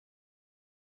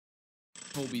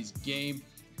Kobe's game.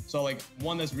 So like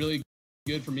one that's really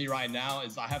good for me right now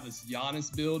is I have this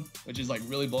Giannis build, which is like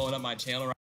really blowing up my channel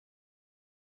right.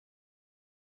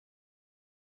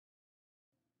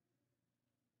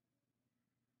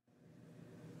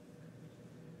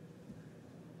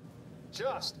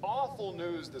 Just awful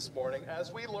news this morning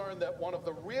as we learned that one of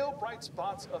the real bright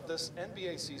spots of this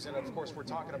NBA season, of course we're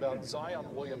talking about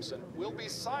Zion Williamson, will be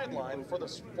sidelined for the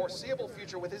foreseeable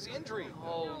future with his injury.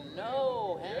 Oh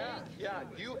no, Hank. Yeah,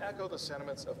 you echo the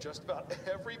sentiments of just about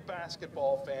every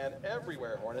basketball fan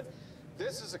everywhere, Hornet.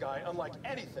 This is a guy unlike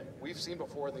anything we've seen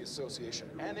before in the association,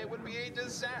 and it would be a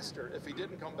disaster if he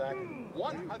didn't come back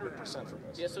 100% from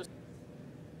this. Yes, so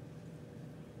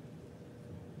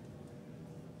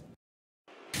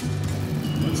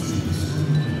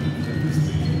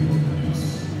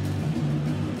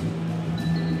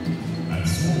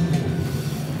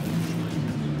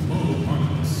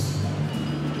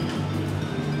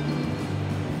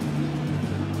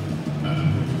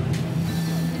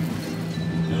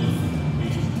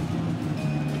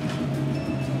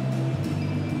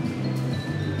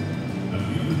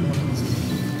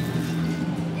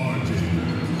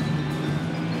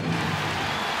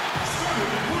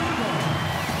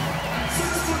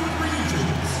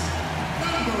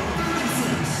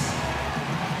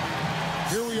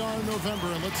November,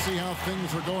 and let's see how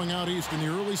things are going out east in the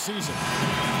early season.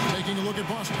 Taking a look at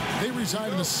Boston. They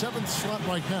reside in the 7th slot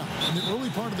right now in the early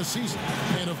part of the season.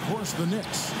 And, of course, the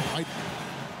Knicks.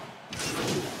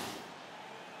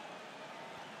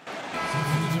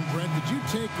 Brett, did you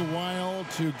take a while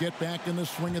to get back in the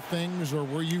swing of things, or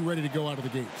were you ready to go out of the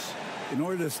gates? In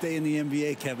order to stay in the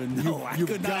NBA, Kevin, no, I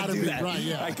could not do that. Right,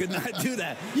 yeah. I could not do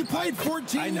that. You played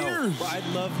 14 years. I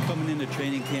love coming into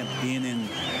training camp being in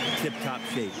tip-top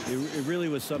shape. It really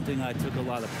was something I took a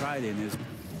lot of pride in.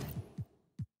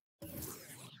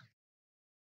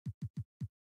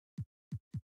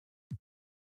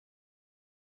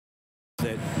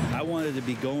 That I wanted to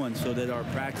be going so that our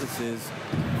practices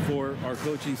for our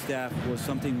coaching staff was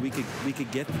something we could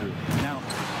get through. Now,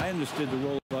 I understood the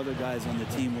role of other guys on the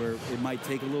team where it might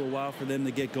take a little while for them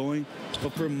to get going,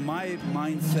 but for my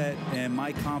mindset and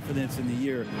my confidence in the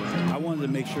year, I wanted to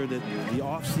make sure that the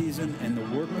off-season and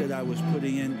the work that I was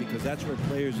putting in, because that's where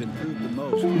players improved the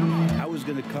most, I was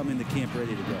going to come into camp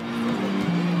ready to go.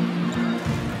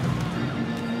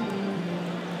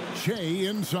 Shea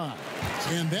inside.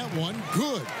 And that one,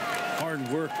 good. Hard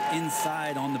work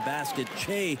inside on the basket.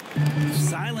 Shea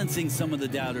silencing some of the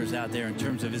doubters out there in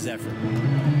terms of his effort.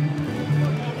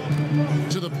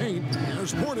 To the paint.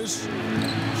 There's Portis.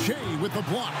 Shea with the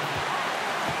block.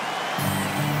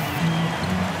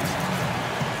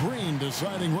 Green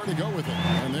deciding where to go with it.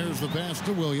 And there's the pass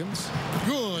to Williams.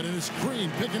 Good. And it's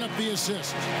Green picking up the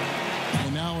assist.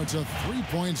 And now it's a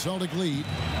three-point Celtic lead.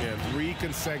 Yeah, 3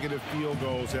 consecutive field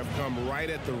goals have come right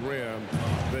at the rim.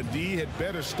 The D had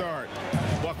better start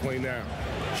buckling now.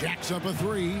 Jacks up a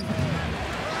 3.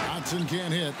 Hudson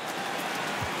can't hit.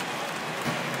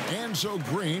 And so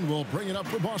Green will bring it up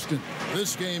for Boston.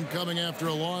 This game coming after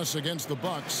a loss against the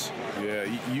Bucks. Yeah,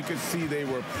 you could see they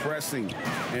were pressing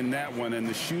in that one, and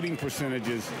the shooting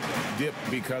percentages dipped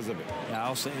because of it. Yeah,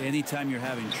 I'll say anytime you're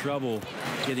having trouble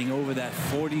getting over that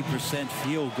 40%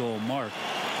 field goal mark,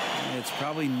 it's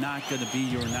probably not going to be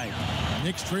your night.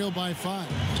 Knicks trail by 5.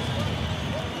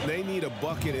 They need a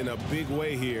bucket in a big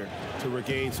way here to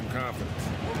regain some confidence.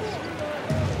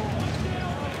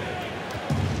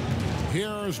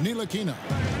 Here's Ntilikina,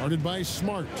 guarded by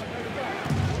Smart.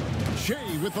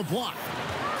 Shea with the block.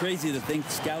 Crazy to think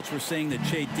scouts were saying that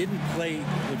Shea didn't play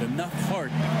with enough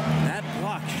heart. That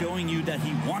block showing you that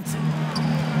he wants it.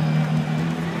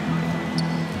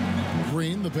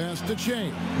 Green, the pass to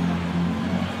Shea.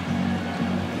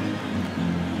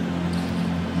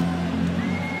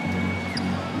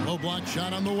 Low block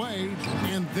shot on the way.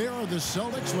 And there are the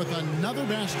Celtics with another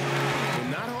basket.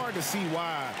 And not hard to see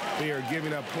why they are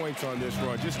giving up points on this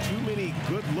run. Just too many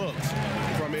good looks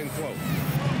from in close.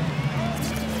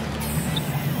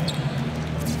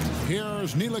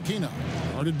 Here's Ntilikina,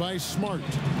 guarded by Smart.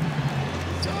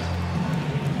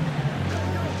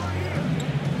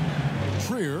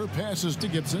 Trier passes to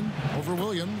Gibson over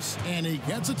Williams, and he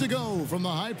gets it to go from the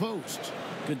high post.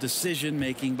 Good decision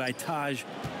making by Taj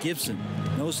Gibson.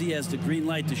 Knows he has the green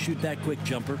light to shoot that quick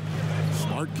jumper.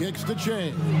 Smart kicks to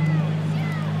Shea.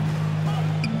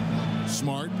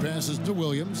 Smart passes to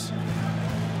Williams.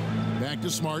 Back to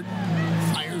Smart.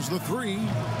 Fires the 3.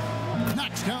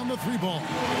 Knocks down the 3 ball.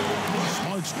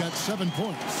 Smart's got 7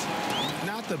 points.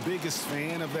 Not the biggest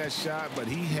fan of that shot, but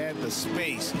he had the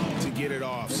space to get it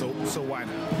off, so why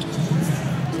not?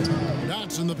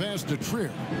 Dotson the pass to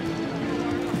Trier.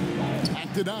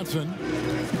 Back to Dotson.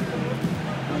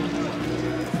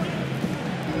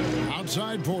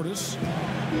 Outside Portis.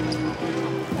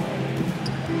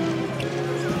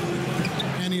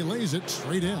 And he lays it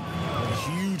straight in.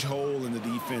 Huge hole in the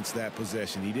defense that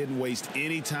possession. He didn't waste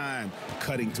any time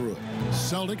cutting through it.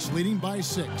 Celtics leading by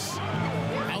 6.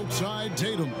 Outside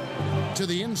Tatum to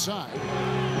the inside.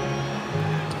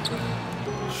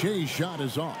 Shea's shot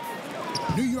is off.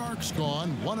 New York's gone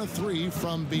 1 of 3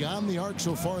 from beyond the arc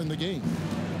so far in the game.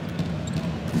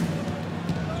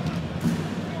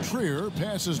 Trier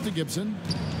passes to Gibson.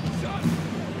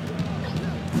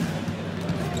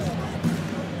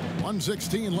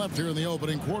 1:16 left here in the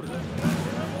opening quarter.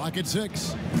 Clock at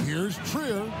 6. Here's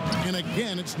Trier, and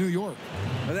again it's New York.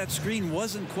 Well, that screen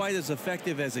wasn't quite as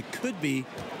effective as it could be.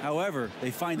 However,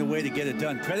 they find a way to get it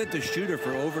done. Credit to Shooter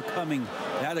for overcoming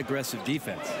that aggressive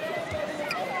defense.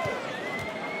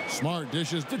 Smart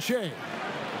dishes to Shea.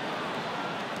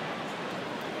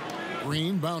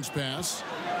 Green bounce pass.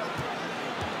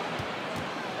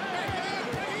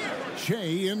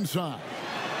 Shea inside.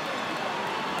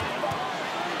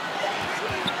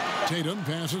 Tatum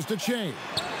passes to Shea.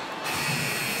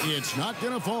 It's not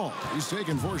going to fall. He's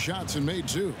taken 4 shots and made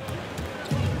 2.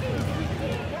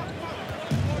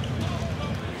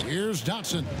 Here's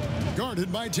Dotson,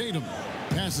 guarded by Tatum.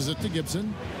 Passes it to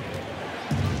Gibson.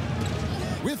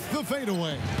 With the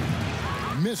fadeaway.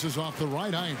 Misses off the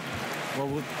right iron. Well,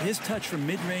 with his touch from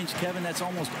mid-range, Kevin, that's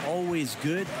almost always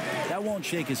good. That won't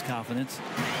shake his confidence.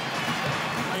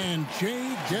 And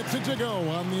Shea gets it to go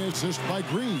on the assist by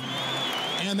Green.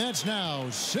 And that's now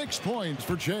 6 points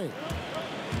for Shea.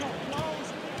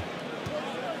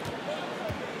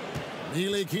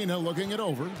 Ntilikina looking it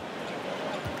over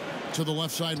to the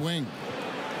left side wing.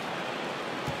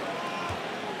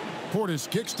 Portis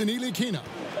kicks to Ntilikina.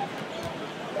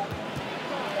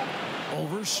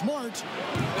 Over Smart.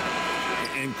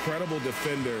 Incredible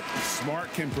defender.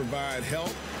 Smart can provide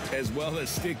help as well as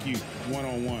stick you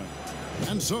one-on-one.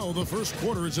 And so the first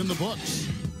quarter is in the books.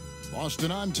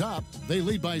 Boston on top. They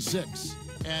lead by 6.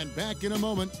 And back in a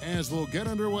moment as we'll get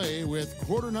underway with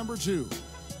quarter number 2.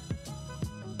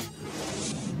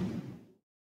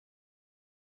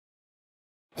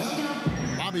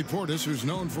 Bobby Portis, who's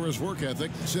known for his work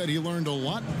ethic, said he learned a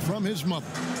lot from his mother.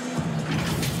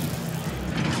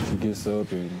 She gets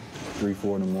up at 3,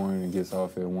 4 in the morning and gets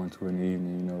off at 1, 2 in the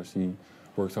evening. You know, she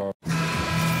works hard.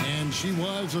 And she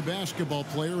was a basketball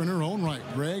player in her own right.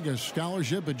 Greg, a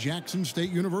scholarship at Jackson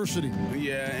State University.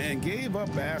 Yeah, and gave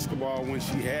up basketball when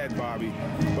she had Bobby,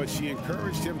 but she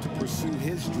encouraged him to pursue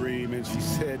his dream, and she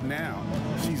said now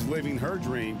she's living her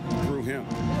dream through him.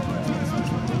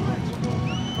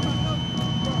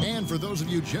 And for those of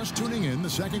you just tuning in, the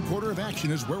second quarter of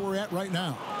action is where we're at right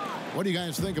now. What do you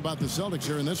guys think about the Celtics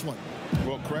here in this one?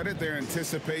 Well, credit their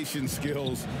anticipation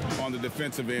skills on the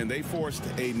defensive end. They forced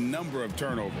a number of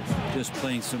turnovers. Just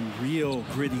playing some real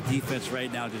gritty defense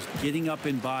right now, just getting up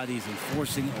in bodies and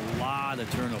forcing a lot of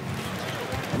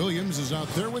turnovers. Williams is out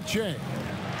there with Shea.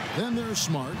 Then there's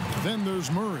Smart. Then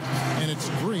there's Murray. And it's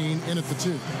Green in at the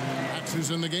 2. That's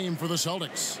who's in the game for the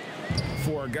Celtics.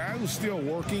 For a guy who's still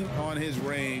working on his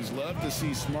range, love to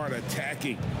see Smart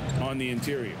attacking on the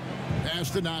interior. Pass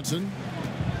to Dotson.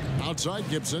 Outside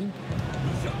Gibson.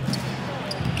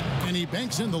 And he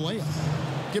banks in the layup.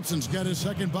 Gibson's got his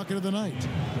second bucket of the night.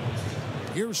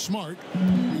 Here's Smart.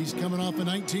 He's coming off a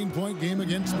 19-point game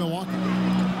against Milwaukee.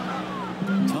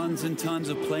 Tons and tons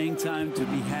of playing time to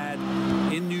be had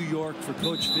in New York for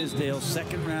Coach Fizdale.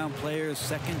 Second-round players,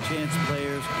 second-chance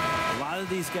players. A lot of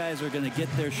these guys are going to get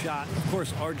their shot. Of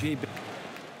course, RJ.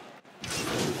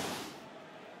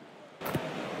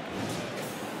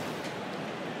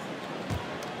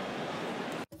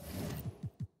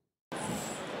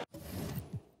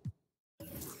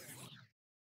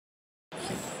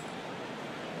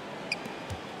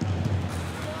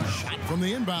 Shot from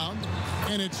the inbound,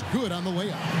 and it's good on the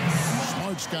layup.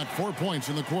 Smart's got 4 points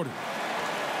in the quarter.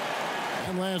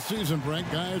 And last season, Brent,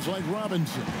 guys like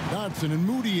Robinson, Dotson, and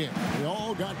Moutier, they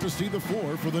all got to see the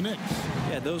floor for the Knicks.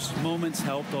 Yeah, those moments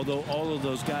helped, although all of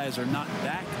those guys are not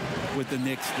back with the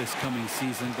Knicks this coming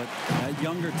season. But that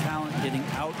younger talent getting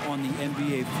out on the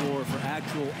NBA floor for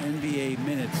actual NBA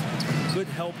minutes could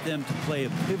help them to play a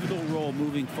pivotal role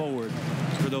moving forward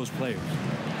for those players.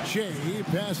 Shea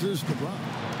passes to Brown.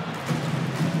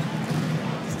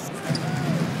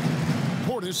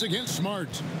 Portis against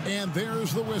Smart. And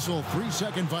there's the whistle.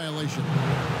 3-second violation.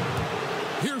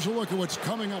 Here's a look at what's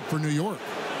coming up for New York.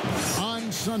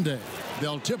 On Sunday,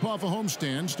 they'll tip off a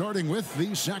homestand starting with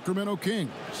the Sacramento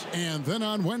Kings. And then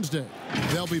on Wednesday,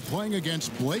 they'll be playing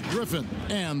against Blake Griffin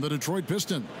and the Detroit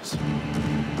Pistons.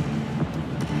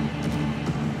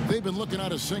 they've been looking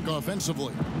out of sync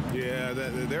offensively. Yeah,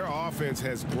 their offense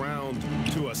has ground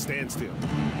to a standstill.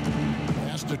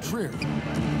 Pass to Trier.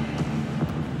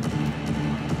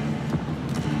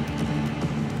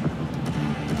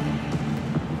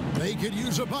 They could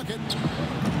use a bucket.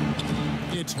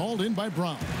 It's hauled in by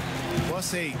Brown.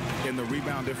 +8 in the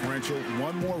rebound differential.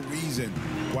 One more reason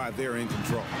why they're in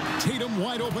control. Tatum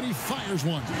wide open. He fires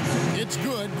one. It's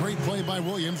good. Great play by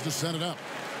Williams to set it up.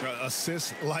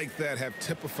 Assists like that have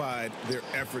typified their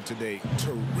effort today.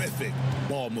 Terrific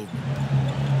ball movement.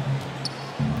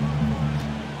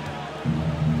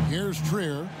 Here's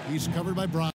Trier. He's covered by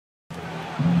Brown.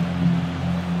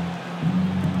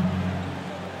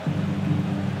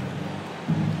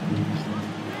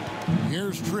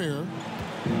 Here's Trier.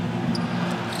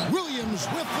 Williams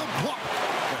with the block.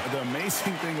 The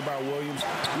amazing thing about Williams,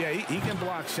 yeah, he can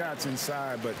block shots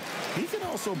inside, but he can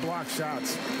also block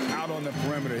shots out on the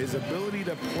perimeter. His ability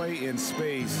to play in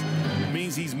space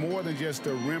means he's more than just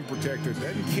a rim protector.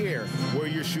 Doesn't care where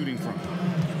you're shooting from.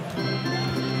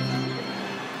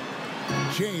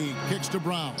 Shea kicks to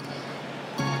Brown.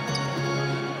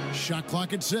 Shot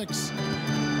clock at 6.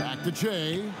 Back to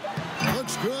Shea.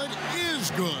 Looks good, is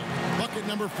good. Bucket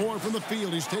number 4 from the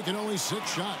field. He's taken only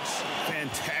 6 shots.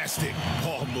 Fantastic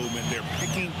ball movement. They're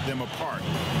picking them apart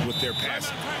with their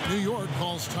passing. New York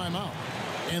calls timeout.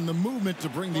 And the movement to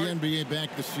bring the NBA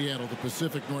back to Seattle, the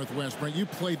Pacific Northwest. Brent, you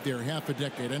played there half a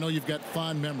decade. I know you've got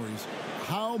fond memories.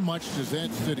 How much does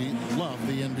that city love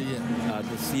the NBA?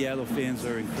 The Seattle fans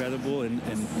are incredible and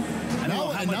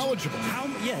knowledgeable.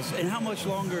 Yes, and how much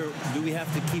longer do we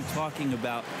have to keep talking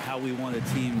about how we want a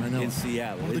team in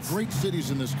Seattle? One of the great cities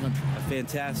in this country. A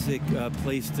fantastic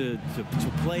place to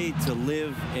play, to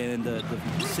live, and the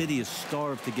city is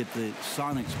starved to get the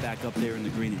Sonics back up there in the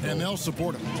green and gold. And they'll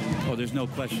support them. Oh, there's no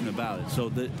question about it. So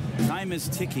the time is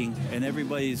ticking, and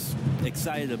everybody's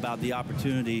excited about the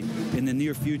opportunity in the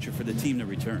near future for the team to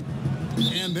return.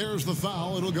 And there's the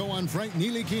foul. It'll go on Frank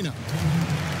Ntilikina.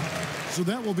 So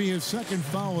that will be his second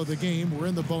foul of the game. We're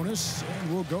in the bonus,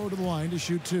 and we'll go to the line to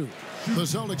shoot 2. The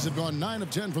Celtics have gone 9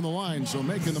 of 10 from the line, so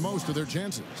making the most of their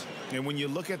chances. And when you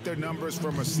look at their numbers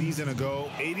from a season ago,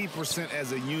 80%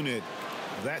 as a unit,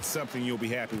 that's something you'll be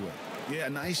happy with. Yeah,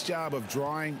 nice job of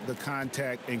drawing the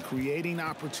contact and creating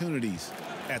opportunities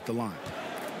at the line.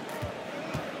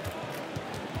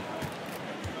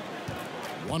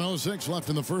 1:06 left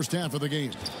in the first half of the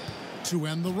game. To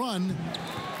end the run.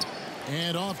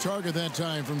 And off target that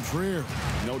time from Trier.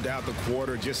 No doubt the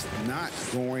quarter just not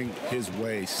going his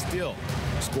way. Still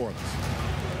scoreless.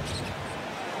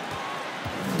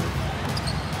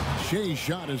 Shea's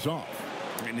shot is off.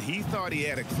 And he thought he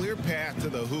had a clear path to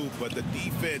the hoop, but the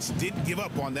defense didn't give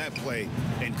up on that play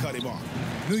and cut him off.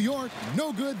 New York,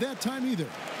 no good that time either.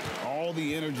 All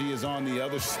the energy is on the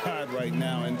other side right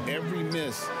now, and every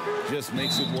miss just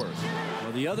makes it worse.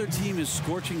 Well, the other team is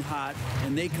scorching hot,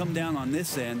 and they come down on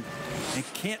this end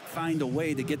and can't find a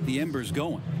way to get the embers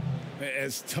going.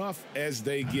 As tough as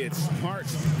they get,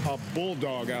 Smart's a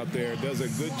bulldog out there, does a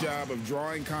good job of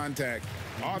drawing contact,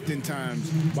 oftentimes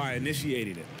by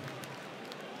initiating it.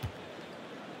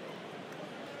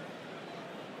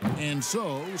 And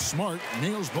so, Smart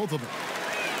nails both of them.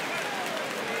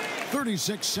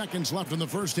 36 seconds left in the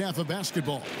first half of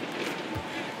basketball.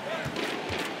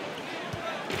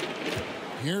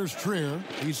 Here's Trier.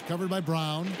 He's covered by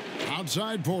Brown.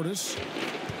 Outside Portis.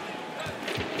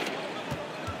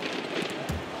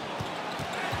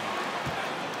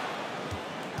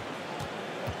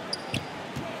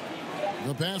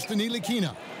 The pass to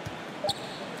Ntilikina.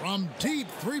 From deep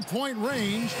three-point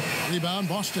range. Rebound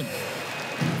Boston.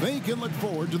 They can look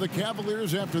forward to the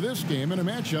Cavaliers after this game in a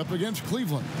matchup against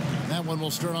Cleveland. That one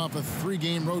will start off a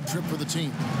 3-game road trip for the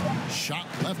team. Shot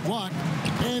left block.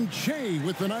 And Shea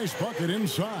with the nice bucket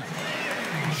inside.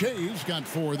 Shea's got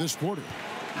 4 this quarter.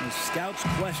 The scouts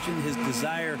questioned his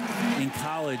desire in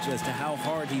college as to how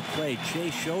hard he played. Shea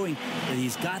showing that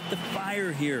he's got the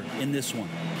fire here in this one.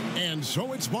 And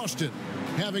so it's Boston,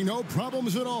 having no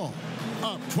problems at all.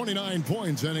 Up 29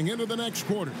 points heading into the next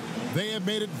quarter. They have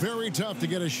made it very tough to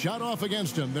get a shot off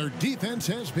against them. Their defense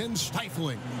has been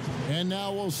stifling. And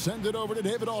now we'll send it over to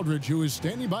David Aldridge, who is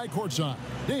standing by courtside.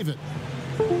 David.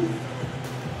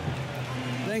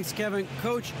 Thanks, Kevin.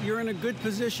 Coach, you're in a good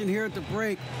position here at the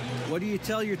break. What do you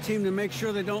tell your team to make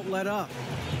sure they don't let up?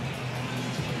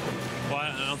 Well,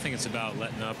 I don't think it's about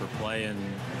letting up or playing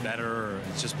better, or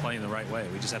it's just playing the right way.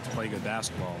 We just have to play good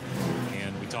basketball.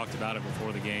 And we talked about it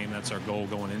before the game. That's our goal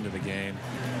going into the game.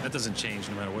 That doesn't change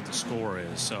no matter what the score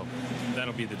is. So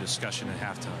that'll be the discussion at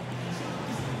halftime.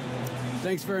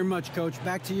 Thanks very much, Coach.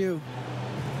 Back to you.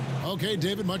 Okay,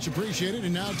 David, much appreciated.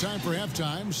 And now time for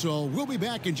halftime. So we'll be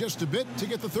back in just a bit to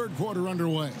get the third quarter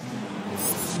underway.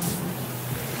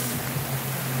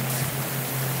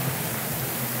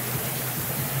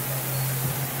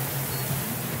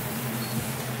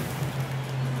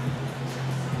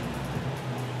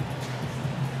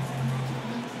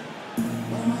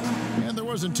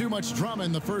 Wasn't too much drama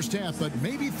in the first half, but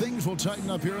maybe things will tighten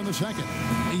up here in the second.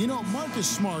 You know, Marcus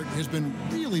Smart has been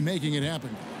really making it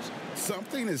happen.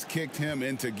 Something has kicked him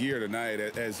into gear tonight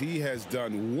as he has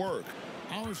done work.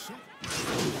 To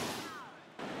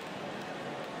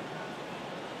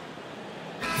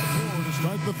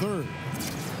start the third.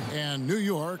 And New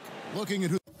York looking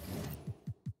at who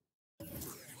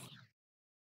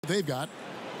they've got.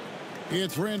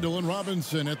 It's Randall and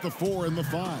Robinson at the 4 and the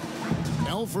 5.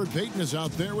 Alfred Payton is out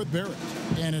there with Barrett.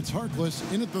 And it's Harkless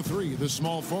in at the 3, the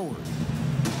small forward.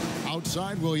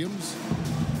 Outside Williams.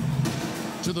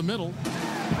 To the middle.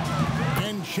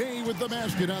 And Shea with the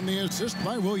basket on the assist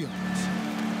by Williams.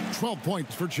 12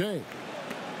 points for Shea.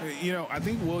 You know, I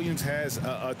think Williams has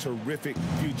a terrific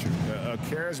future. A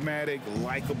charismatic,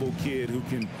 likable kid who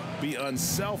can be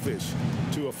unselfish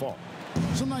to a fault.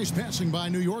 Some nice passing by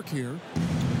New York here.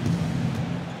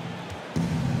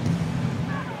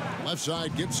 Left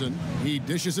side, Gibson. He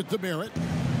dishes it to Barrett.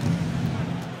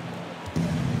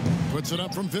 Puts it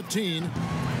up from 15.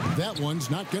 That one's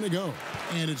not going to go.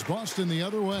 And it's Boston the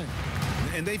other way.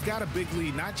 And they've got a big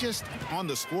lead, not just on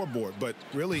the scoreboard, but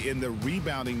really in the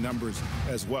rebounding numbers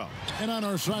as well. And on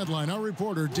our sideline, our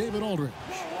reporter, David Aldridge.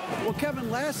 Well, Kevin,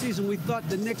 last season we thought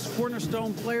the Knicks'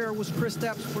 cornerstone player was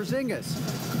Kristaps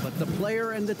Porzingis. But the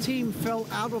player and the team fell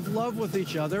out of love with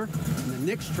each other, and the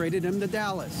Knicks traded him to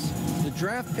Dallas. The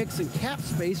draft picks and cap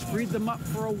space freed them up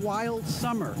for a wild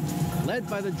summer, led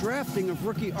by the drafting of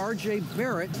rookie R.J.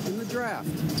 Barrett in the draft.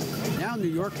 Now New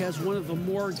York has one of the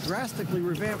more drastically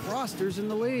revamped rosters in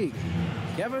the league.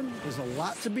 Kevin, there's a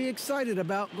lot to be excited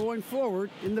about going forward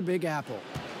in the Big Apple.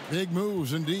 Big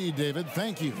moves indeed, David.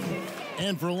 Thank you.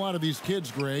 And for a lot of these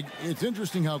kids, Greg, it's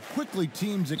interesting how quickly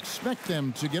teams expect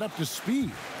them to get up to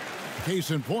speed.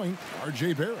 Case in point,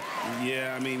 R.J. Barrett.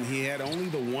 Yeah, I mean, he had only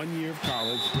the 1 year of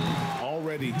college,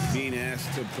 already being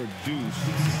asked to produce.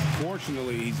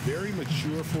 Fortunately, he's very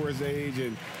mature for his age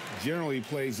and generally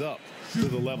plays up to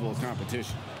the level of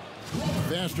competition.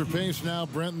 Faster pace now,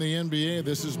 Brent, in the NBA.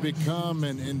 This has become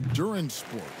an endurance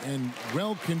sport, and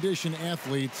well-conditioned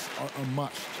athletes are a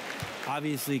must.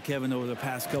 Obviously, Kevin, over the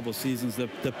past couple of seasons, the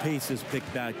pace has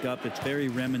picked back up. It's very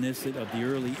reminiscent of the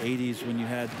early 80s when you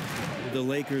had the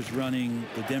Lakers running,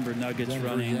 the Denver Nuggets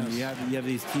running. Yes. You have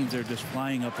these teams that are just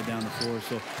flying up and down the floor.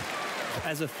 So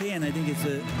as a fan, I think it's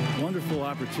a wonderful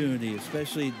opportunity,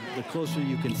 especially the closer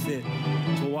you can sit,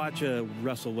 to watch a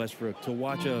Russell Westbrook, to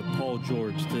watch a Paul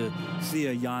George, to see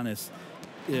a Giannis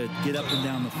get up and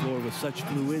down the floor with such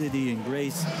fluidity and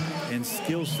grace and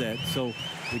skill set. So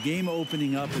the game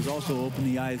opening up has also opened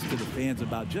the eyes to the fans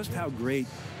about just how great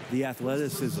the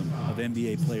athleticism of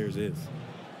NBA players is.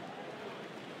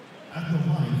 At the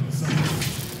line,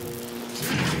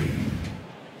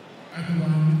 at the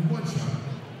line, one shot.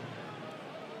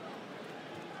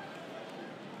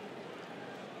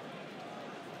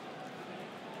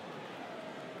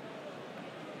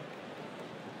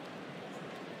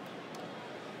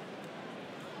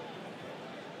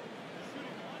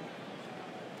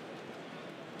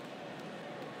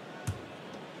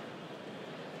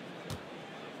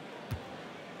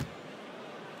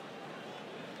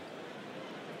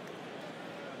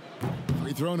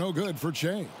 Free throw no good for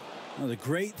Shea. Well, the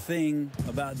great thing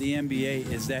about the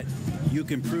NBA is that you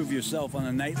can prove yourself on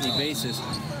a nightly basis.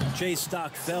 Shea's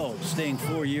stock fell staying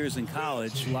 4 years in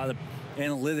college. A lot of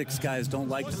analytics guys don't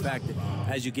like the fact that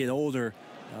as you get older,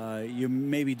 you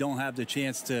maybe don't have the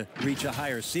chance to reach a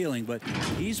higher ceiling, but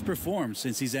he's performed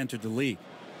since he's entered the league.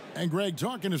 And Greg,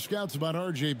 talking to scouts about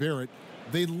R.J. Barrett,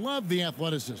 they love the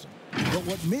athleticism. But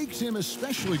what makes him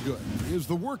especially good is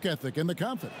the work ethic and the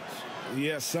confidence.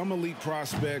 Yeah, some elite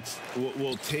prospects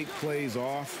will take plays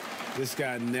off. This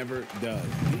guy never does.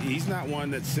 He's not one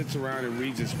that sits around and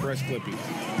reads his press clippings.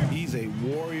 He's a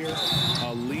warrior,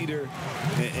 a leader,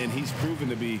 and he's proven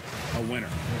to be a winner.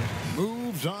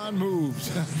 Moves on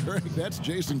moves. Greg, that's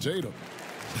Jason Tatum.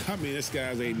 I mean, this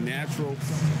guy's a natural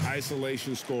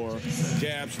isolation scorer.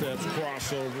 Jab steps,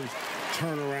 crossovers,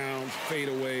 turnarounds,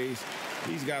 fadeaways.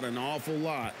 He's got an awful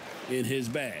lot in his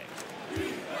bag.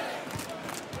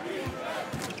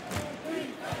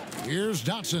 Here's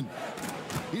Dotson.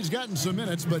 He's gotten some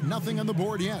minutes, but nothing on the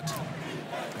board yet.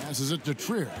 Passes it to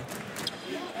Trier.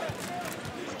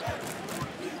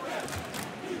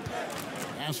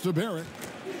 Pass to Barrett.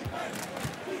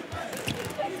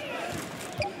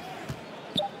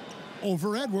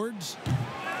 Over Edwards.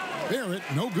 Barrett,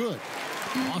 no good.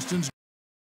 Boston's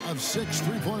of 6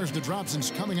 3-pointers to drop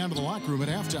since coming out of the locker room at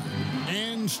halftime.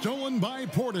 And stolen by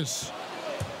Portis.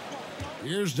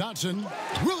 Here's Dotson.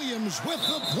 Williams with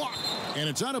the block. And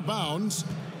it's out of bounds.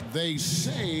 They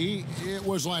say it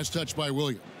was last touched by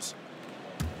Williams.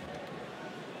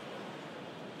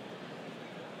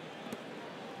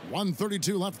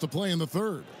 .132 left to play in the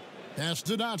third. Pass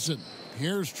to Dotson.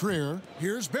 Here's Trier.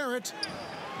 Here's Barrett.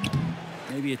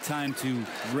 Maybe a time to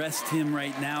rest him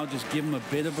right now. Just give him a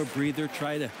bit of a breather.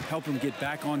 Try to help him get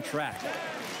back on track.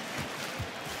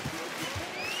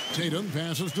 Tatum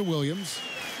passes to Williams.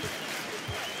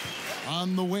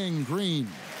 On the wing, Green.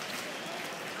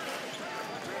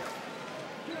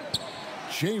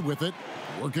 Shea with it.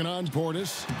 Working on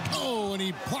Portis. Oh, and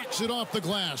he plucks it off the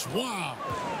glass. Wow.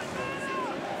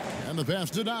 And the pass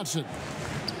to Dotson.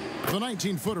 The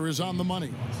 19-footer is on the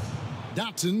money.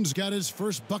 Dotson's got his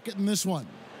first bucket in this one.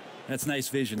 That's nice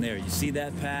vision there. You see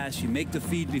that pass, you make the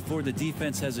feed before the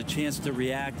defense has a chance to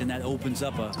react, and that opens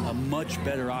up a much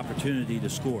better opportunity to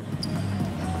score.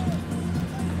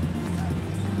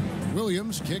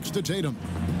 Williams kicks to Tatum.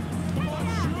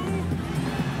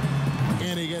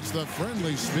 And he gets the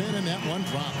friendly spin, and that one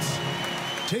drops.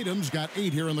 Tatum's got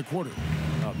 8 here in the quarter.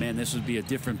 Oh, man, this would be a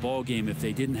different ball game if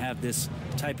they didn't have this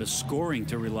type of scoring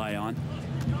to rely on.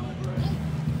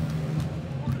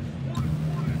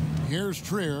 Here's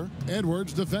Trier.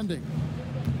 Edwards defending.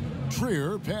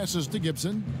 Trier passes to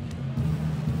Gibson.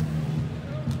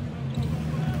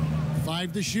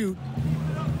 5 to shoot.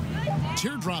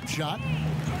 Teardrop shot.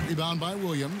 Rebound by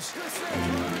Williams.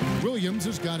 Williams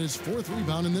has got his 4th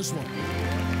rebound in this one.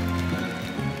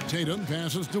 Tatum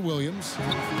passes to Williams.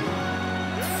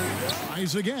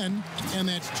 Tries again, and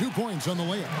that's 2 points on the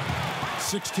layup.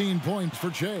 16 points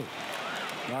for Shea.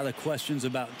 A lot of questions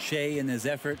about Shea and his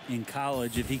effort in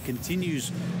college. If he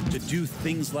continues to do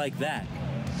things like that,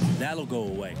 that'll go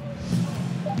away.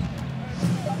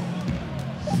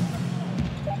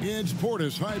 It's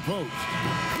Portis, high post.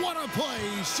 What a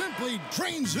play! Simply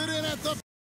drains it in at the...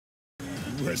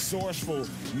 Resourceful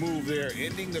move there,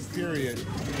 ending the period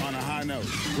on a high note.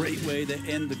 Great way to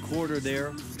end the quarter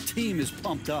there. Team is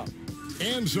pumped up.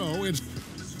 And so it's...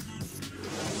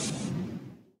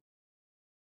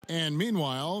 And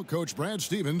meanwhile, Coach Brad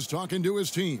Stevens talking to his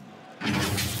team. We're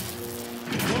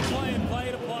playing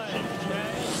play to play,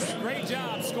 okay? Great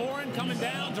job scoring, coming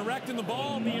down, directing the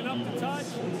ball, being up to touch,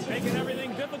 making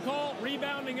everything difficult,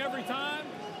 rebounding every time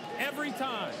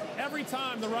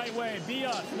the right way. Be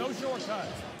us, no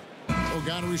shortcuts. Oh,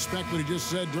 got to respect what he just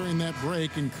said during that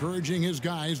break, encouraging his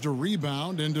guys to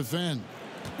rebound and defend.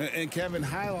 And Kevin,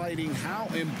 highlighting how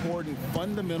important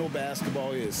fundamental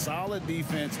basketball is. Solid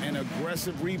defense and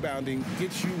aggressive rebounding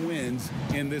gets you wins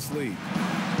in this league.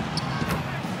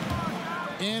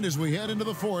 And as we head into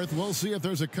the fourth, we'll see if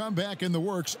there's a comeback in the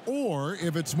works or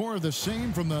if it's more of the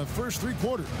same from the first 3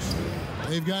 quarters.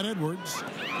 They've got Edwards,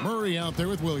 Murray out there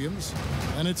with Williams,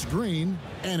 and it's Green,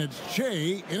 and it's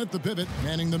Shea in at the pivot,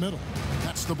 manning the middle.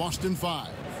 That's the Boston 5.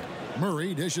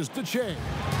 Murray dishes to Shea.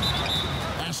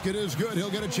 Basket is good. He'll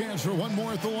get a chance for one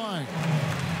more at the line.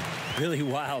 Really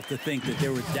wild to think that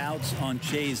there were doubts on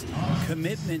Shea's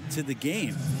commitment to the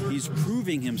game. He's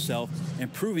proving himself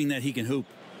and proving that he can hoop.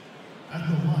 At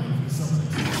the line for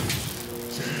Celtics.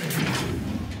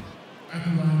 At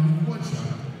the line with 1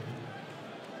 shot.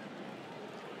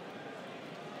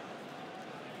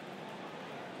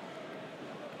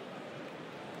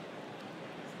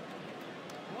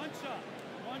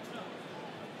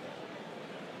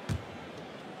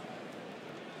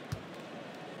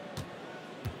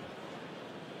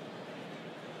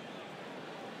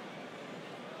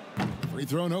 Free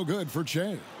throw no good for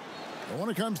Shea. But when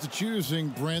it comes to choosing,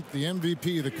 Brent, the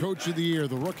MVP, the Coach of the Year,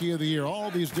 the Rookie of the Year, all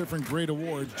these different great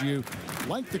awards, do you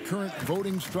like the current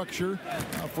voting structure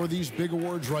for these big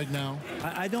awards right now?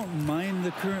 I don't mind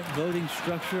the current voting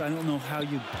structure. I don't know how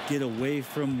you get away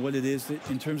from what it is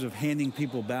in terms of handing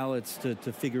people ballots to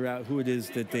figure out who it is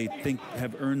that they think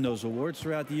have earned those awards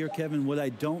throughout the year, Kevin. What I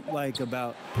don't like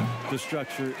about the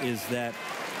structure is that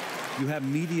you have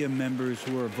media members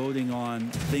who are voting on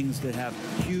things that have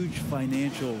huge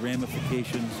financial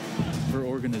ramifications for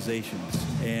organizations.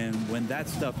 And when that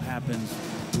stuff happens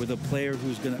with a player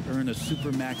who's going to earn a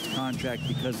supermax contract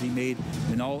because he made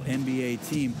an all-NBA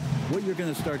team, what you're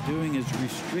going to start doing is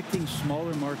restricting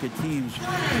smaller market teams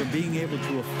from being able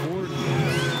to afford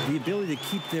the ability to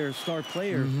keep their star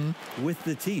player with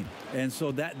the team. And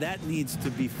so that needs to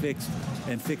be fixed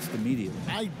and fixed immediately.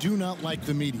 I do not like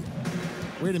the media.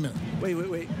 Wait a minute.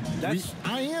 Wait.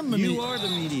 I am the media. You are the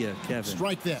media, Kevin.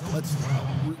 Strike that. Let's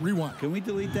rewind. Can we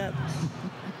delete that?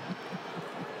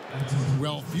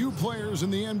 Well, few players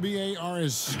in the NBA are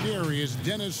as scary as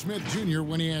Dennis Smith Jr.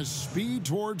 when he has speed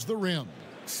towards the rim.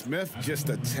 Smith just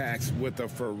attacks with a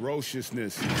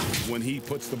ferociousness when he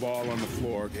puts the ball on the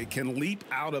floor. It can leap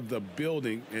out of the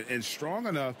building and strong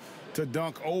enough to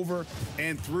dunk over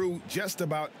and through just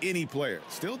about any player.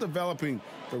 Still developing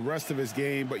the rest of his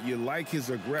game, but you like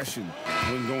his aggression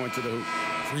when going to the hoop.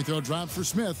 Free throw drop for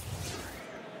Smith.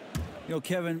 You know,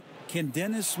 Kevin, can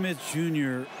Dennis Smith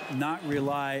Jr. not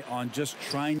rely on just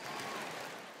trying?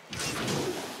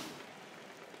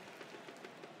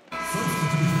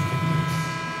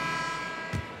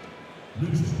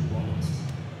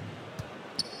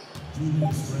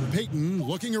 Peyton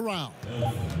looking around.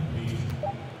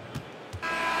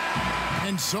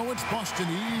 And so it's Boston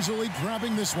easily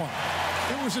grabbing this one.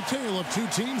 It was a tale of two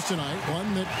teams tonight,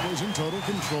 one that was in total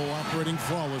control, operating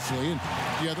flawlessly, and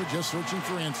the other just searching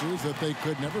for answers that they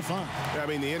could never find. I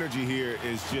mean, the energy here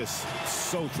is just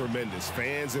so tremendous.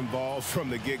 Fans involved from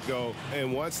the get-go,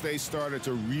 and once they started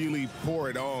to really pour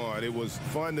it on, it was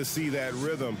fun to see that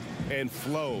rhythm and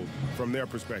flow from their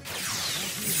perspective.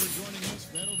 Thank you for joining us.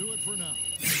 That'll do it for now.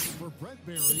 For Brett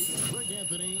Barry, Greg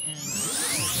Anthony, and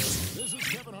this is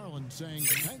Kevin Harlan saying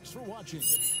thanks for watching.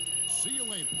 See you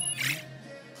later.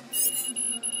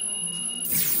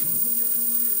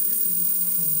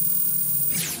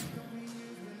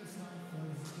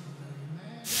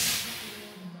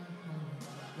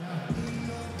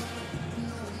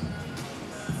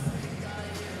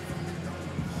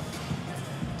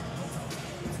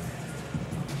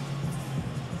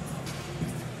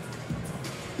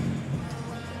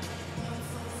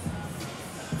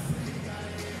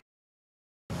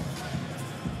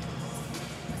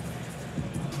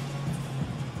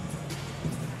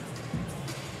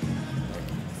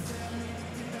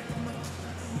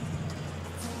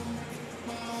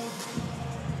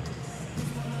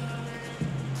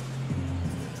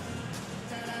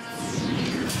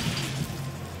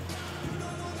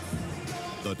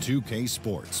 The 2K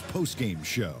Sports postgame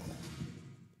show.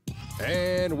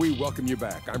 And we welcome you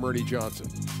back. I'm Ernie Johnson.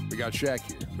 We got Shaq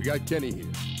here. We got Kenny here.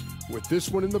 With this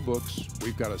one in the books,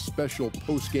 we've got a special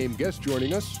postgame guest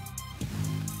joining us.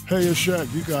 Hey, it's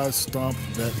Shaq. You guys stomped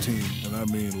that team, and I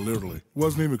mean literally.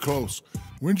 Wasn't even close.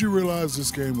 When did you realize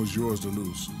this game was yours to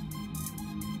lose?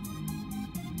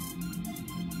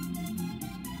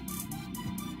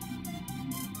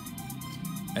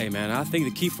 Hey, man, I think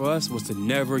the key for us was to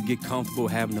never get comfortable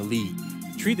having the lead.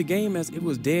 Treat the game as it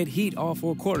was dead heat all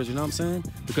 4 quarters, you know what I'm saying?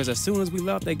 Because as soon as we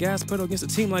left that gas pedal against a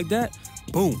team like that,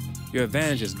 boom, your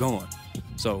advantage is gone.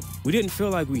 So we didn't feel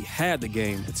like we had the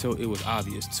game until it was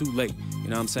obvious, too late, you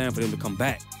know what I'm saying, for them to come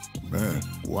back. Man,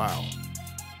 wow.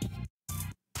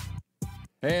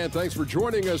 And thanks for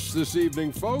joining us this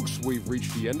evening, folks. We've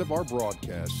reached the end of our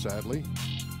broadcast, sadly.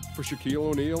 For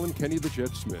Shaquille O'Neal and Kenny the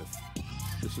Jet Smith,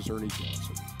 this is Ernie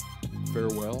Johnson.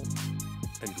 Farewell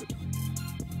and good night.